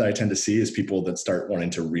next step that I tend to see is people that start wanting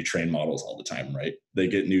to retrain models all the time, right? They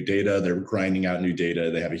get new data, they're grinding out new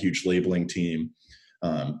data, they have a huge labeling team.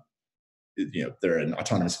 They're an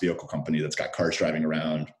autonomous vehicle company that's got cars driving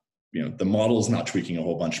around. The model is not tweaking a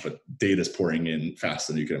whole bunch, but data is pouring in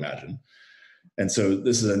faster than you can imagine. And so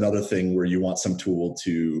this is another thing where you want some tool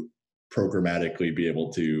to programmatically be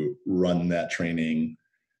able to run that training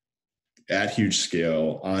at huge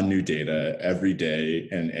scale on new data every day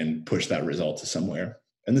and push that result to somewhere.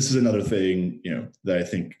 And this is another thing, that I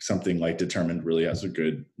think something like Determined really has a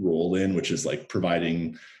good role in, which is like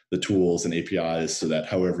providing the tools and APIs so that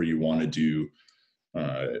however you want to do,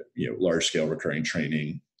 large scale recurring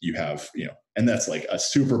training, you have, and that's like a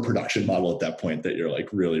super production model at that point that you're like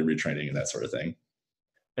really retraining and that sort of thing.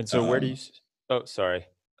 And so where do you, oh, sorry.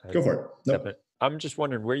 Go for it. Nope. I'm just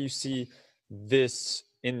wondering where you see this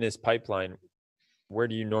in this pipeline. Where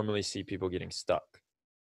do you normally see people getting stuck?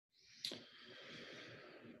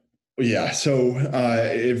 Yeah, so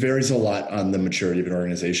it varies a lot on the maturity of an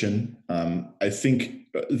organization. I think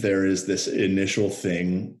there is this initial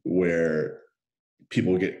thing where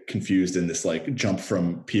people get confused in this like jump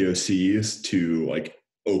from POCs to like,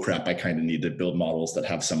 oh crap, I kind of need to build models that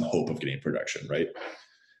have some hope of getting production, right?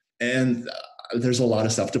 And there's a lot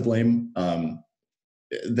of stuff to blame.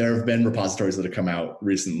 There have been repositories that have come out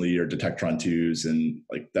recently, or Detectron 2s, and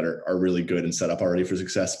like that are really good and set up already for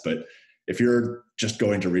success. But if you're just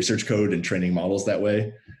going to research code and training models that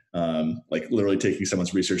way, like literally taking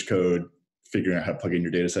someone's research code, figuring out how to plug in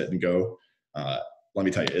your data set and go, let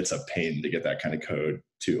me tell you, it's a pain to get that kind of code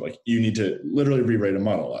too. Like you need to literally rewrite a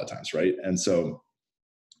model a lot of times, right? And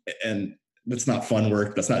that's not fun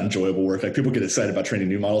work. That's not enjoyable work. Like people get excited about training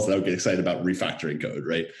new models, and I would get excited about refactoring code,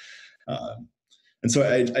 right? And so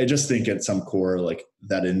I just think at some core, like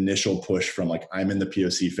that initial push from like, I'm in the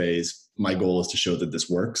POC phase, my goal is to show that this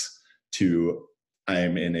works, to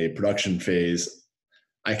I'm in a production phase,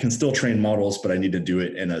 I can still train models, but I need to do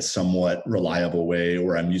it in a somewhat reliable way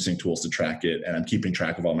where I'm using tools to track it and I'm keeping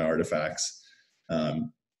track of all my artifacts.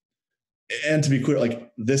 And to be clear,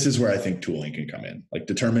 like this is where I think tooling can come in. Like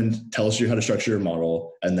Determined tells you how to structure your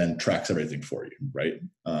model and then tracks everything for you, right?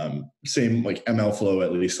 Same like MLflow,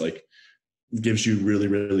 at least like gives you really,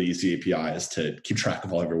 really easy APIs to keep track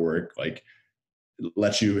of all of your work, like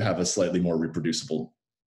lets you have a slightly more reproducible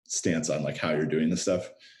stance on like how you're doing this stuff.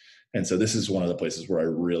 And so this is one of the places where I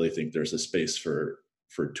really think there's a space for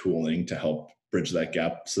tooling to help bridge that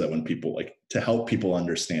gap, so that when people like to help people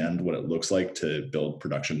understand what it looks like to build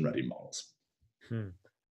production ready models.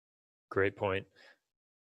 Great point.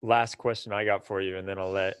 Last question I got for you, and then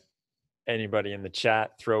I'll let anybody in the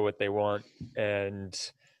chat throw what they want and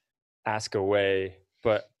ask away.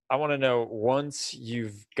 But I want to know, once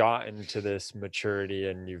you've gotten to this maturity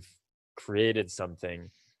and you've created something,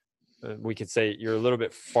 we could say you're a little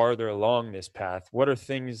bit farther along this path. What are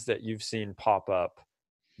things that you've seen pop up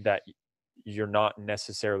that you're not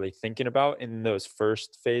necessarily thinking about in those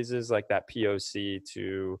first phases, like that POC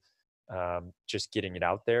to just getting it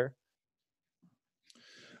out there?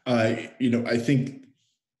 I think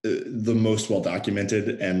the most well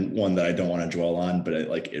documented, and one that I don't want to dwell on, but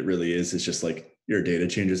it really is just like your data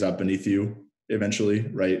changes out beneath you eventually,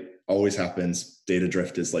 right? Always happens. Data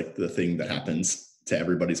drift is like the thing that happens to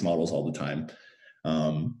everybody's models all the time.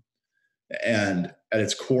 And at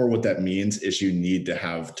its core, what that means is you need to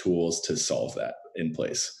have tools to solve that in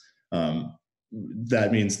place.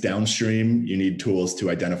 That means downstream, you need tools to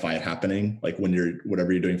identify it happening. Like when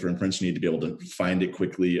whatever you're doing for inference, you need to be able to find it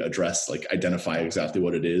quickly, address, like identify exactly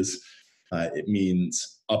what it is. It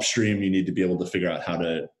means upstream, you need to be able to figure out how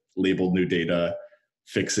to label new data,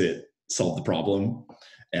 fix it, solve the problem.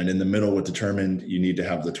 And in the middle with Determined, you need to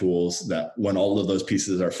have the tools that when all of those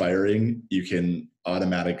pieces are firing, you can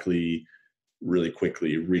automatically, really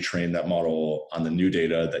quickly retrain that model on the new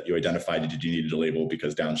data that you identified that you needed to label,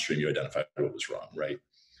 because downstream you identified what was wrong, right?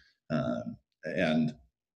 And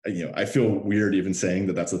I feel weird even saying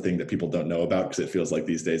that that's the thing that people don't know about, because it feels like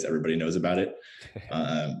these days everybody knows about it.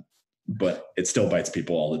 But it still bites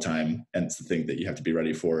people all the time. And it's the thing that you have to be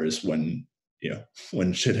ready for, is when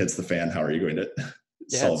shit hits the fan, how are you going to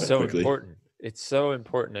solve it quickly? Important. It's so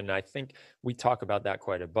important. And I think we talk about that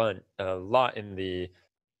quite a lot in the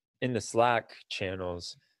Slack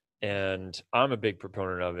channels. And I'm a big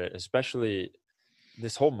proponent of it, especially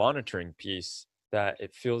this whole monitoring piece, that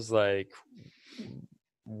it feels like,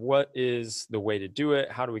 what is the way to do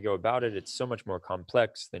it? How do we go about it? It's so much more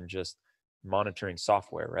complex than just monitoring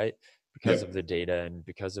software, right? Because of the data and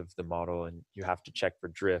because of the model, and you have to check for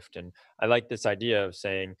drift. And I like this idea of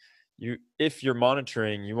saying, if you're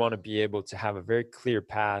monitoring, you want to be able to have a very clear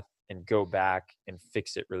path and go back and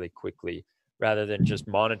fix it really quickly, rather than just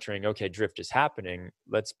monitoring, okay, drift is happening.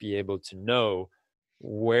 Let's be able to know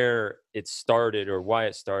where it started or why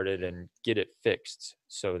it started and get it fixed,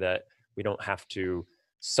 so that we don't have to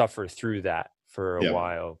suffer through that for a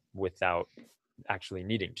while without actually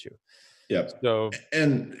needing to. Yep. So,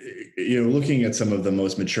 And, looking at some of the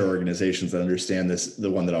most mature organizations that understand this, the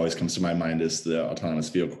one that always comes to my mind is the autonomous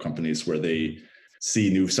vehicle companies, where they see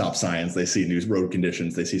new stop signs, they see new road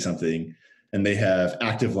conditions, they see something, and they have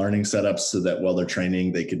active learning setups so that while they're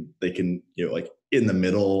training, they can, like in the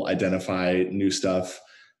middle, identify new stuff.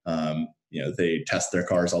 They test their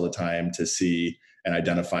cars all the time to see and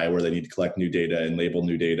identify where they need to collect new data and label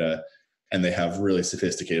new data. And they have really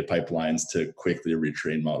sophisticated pipelines to quickly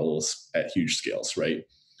retrain models at huge scales, right?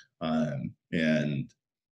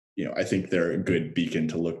 I think they're a good beacon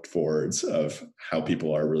to look towards of how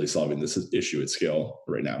people are really solving this issue at scale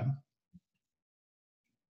right now.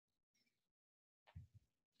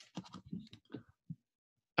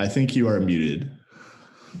 I think you are muted.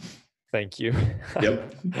 Thank you.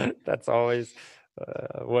 Yep. That's always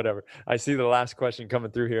whatever. I see the last question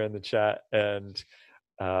coming through here in the chat, and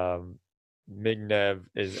Mignev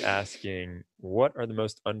is asking, what are the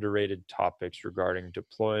most underrated topics regarding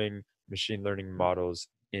deploying machine learning models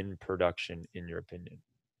in production, in your opinion?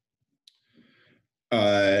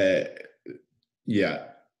 Yeah,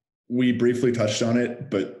 we briefly touched on it,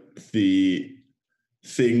 but the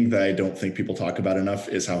thing that I don't think people talk about enough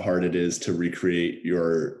is how hard it is to recreate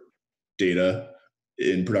your data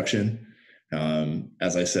in production.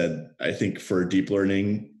 As I said, I think for deep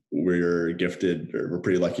learning, we're gifted, or we're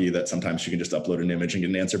pretty lucky that sometimes you can just upload an image and get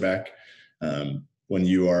an answer back. When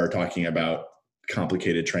you are talking about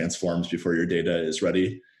complicated transforms before your data is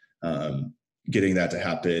ready, getting that to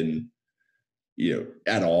happen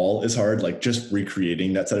at all is hard. Like just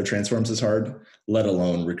recreating that set of transforms is hard, let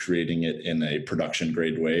alone recreating it in a production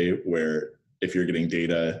grade way, where if you're getting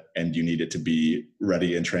data and you need it to be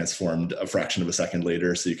ready and transformed a fraction of a second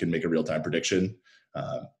later so you can make a real-time prediction.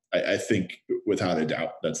 I think without a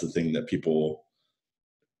doubt, that's the thing that people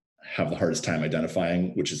have the hardest time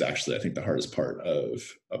identifying, which is actually, I think, the hardest part of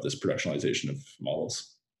this productionalization of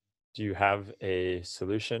models. Do you have a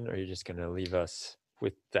solution, or are you just going to leave us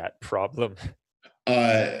with that problem?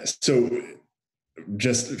 So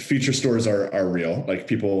just feature stores are real.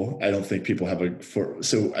 Like I don't think people have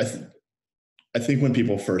I think when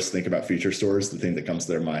people first think about feature stores, the thing that comes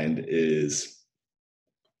to their mind is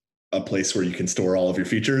a place where you can store all of your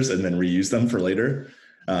features and then reuse them for later.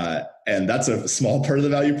 And that's a small part of the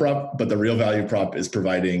value prop, but the real value prop is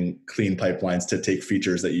providing clean pipelines to take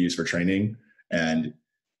features that you use for training and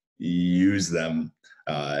use them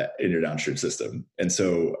in your downstream system. And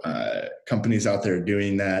so companies out there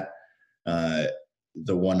doing that,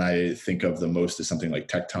 the one I think of the most is something like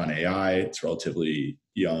TectonAI. It's relatively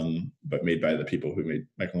young, but made by the people who made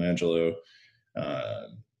Michelangelo.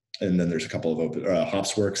 And then there's a couple of open,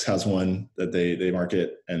 Hopsworks has one that they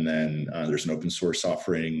market. And then there's an open source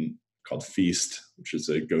offering called Feast, which is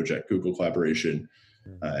a Gojek Google collaboration.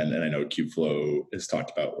 And I know Kubeflow has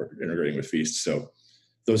talked about integrating with Feast. So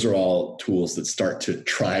those are all tools that start to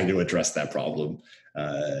try to address that problem,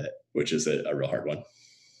 which is a real hard one.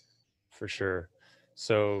 For sure.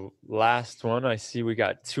 So last one, I see we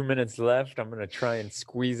got 2 minutes left. I'm going to try and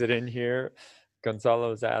squeeze it in here.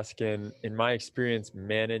 Gonzalo is asking, in my experience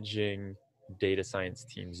managing data science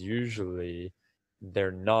teams, usually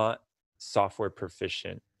they're not software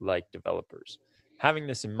proficient like developers. Having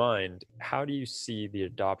this in mind, how do you see the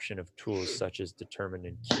adoption of tools such as Determined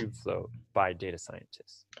and Kubeflow by data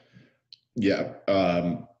scientists? Yeah,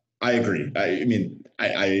 I agree. I mean,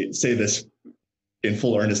 I say this in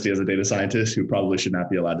full earnesty as a data scientist who probably should not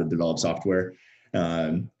be allowed to develop software,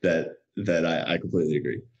 that I completely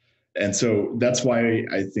agree. And so that's why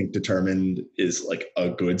I think Determined is like a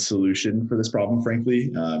good solution for this problem,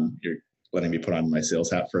 frankly. You're letting me put on my sales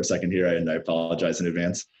hat for a second here, and I apologize in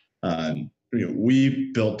advance.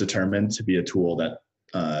 We built Determined to be a tool that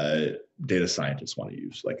data scientists want to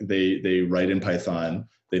use. Like they write in Python,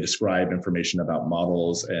 they describe information about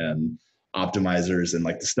models and optimizers and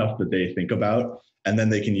like the stuff that they think about. And then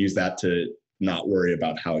they can use that to not worry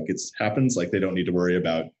about how it happens. Like they don't need to worry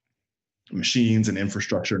about machines and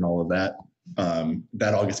infrastructure and all of that.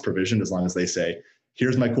 That all gets provisioned as long as they say,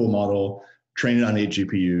 here's my cool model, train it on 8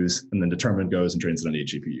 GPUs, and then Determined goes and trains it on 8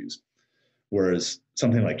 GPUs. Whereas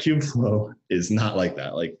something like Kubeflow is not like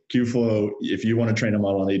that. Like Kubeflow, if you want to train a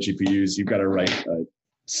model on 8 GPUs, you've got to write a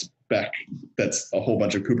spec that's a whole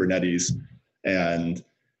bunch of Kubernetes. And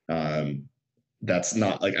that's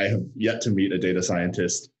not like, I have yet to meet a data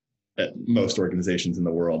scientist at most organizations in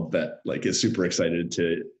the world that like is super excited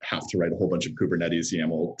to have to write a whole bunch of Kubernetes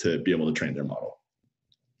YAML to be able to train their model.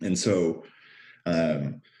 And so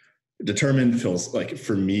Determined fills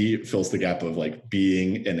the gap of like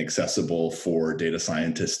being an accessible for data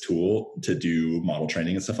scientist tool to do model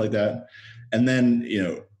training and stuff like that. And then,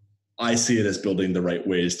 I see it as building the right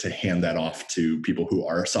ways to hand that off to people who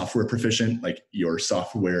are software proficient, like your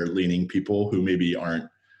software leaning people who maybe aren't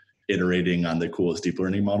iterating on the coolest deep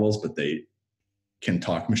learning models, but they can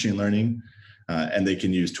talk machine learning, and they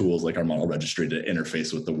can use tools like our model registry to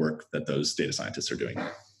interface with the work that those data scientists are doing.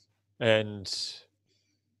 And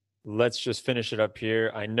let's just finish it up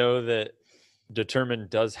here. I know that Determined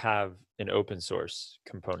does have an open source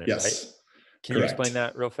component, Yes, right? Can correct. you explain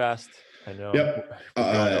that real fast? I know Yep. we're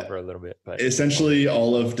going over a little bit, but essentially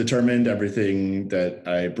all of Determined, everything that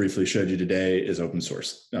I briefly showed you today is open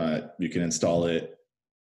source. You can install it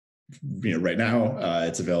right now.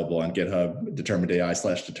 It's available on GitHub,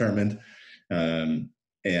 DeterminedAI/Determined,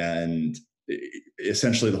 and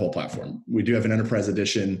essentially the whole platform. We do have an enterprise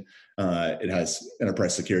edition. It has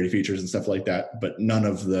enterprise security features and stuff like that, but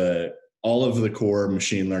all of the core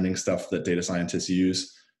machine learning stuff that data scientists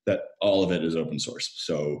use, that all of it is open source.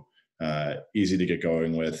 So easy to get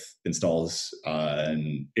going with, installs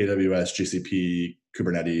in AWS, GCP,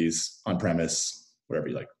 Kubernetes, on-premise, wherever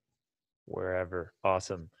you like. Wherever.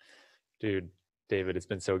 Awesome. Dude, David, it's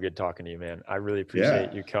been so good talking to you, man. I really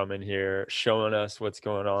appreciate you coming here, showing us what's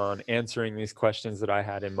going on, answering these questions that I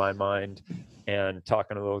had in my mind, and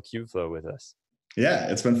talking a little Kubeflow with us.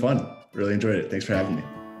 Yeah, it's been fun. Really enjoyed it. Thanks for having me.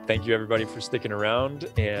 Thank you, everybody, for sticking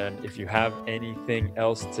around. And if you have anything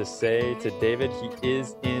else to say to David, he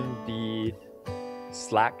is in the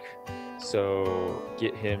Slack. So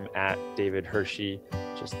get him at David Hershey.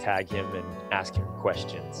 Just tag him and ask him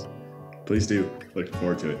questions. Please do. Looking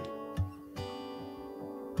forward to it.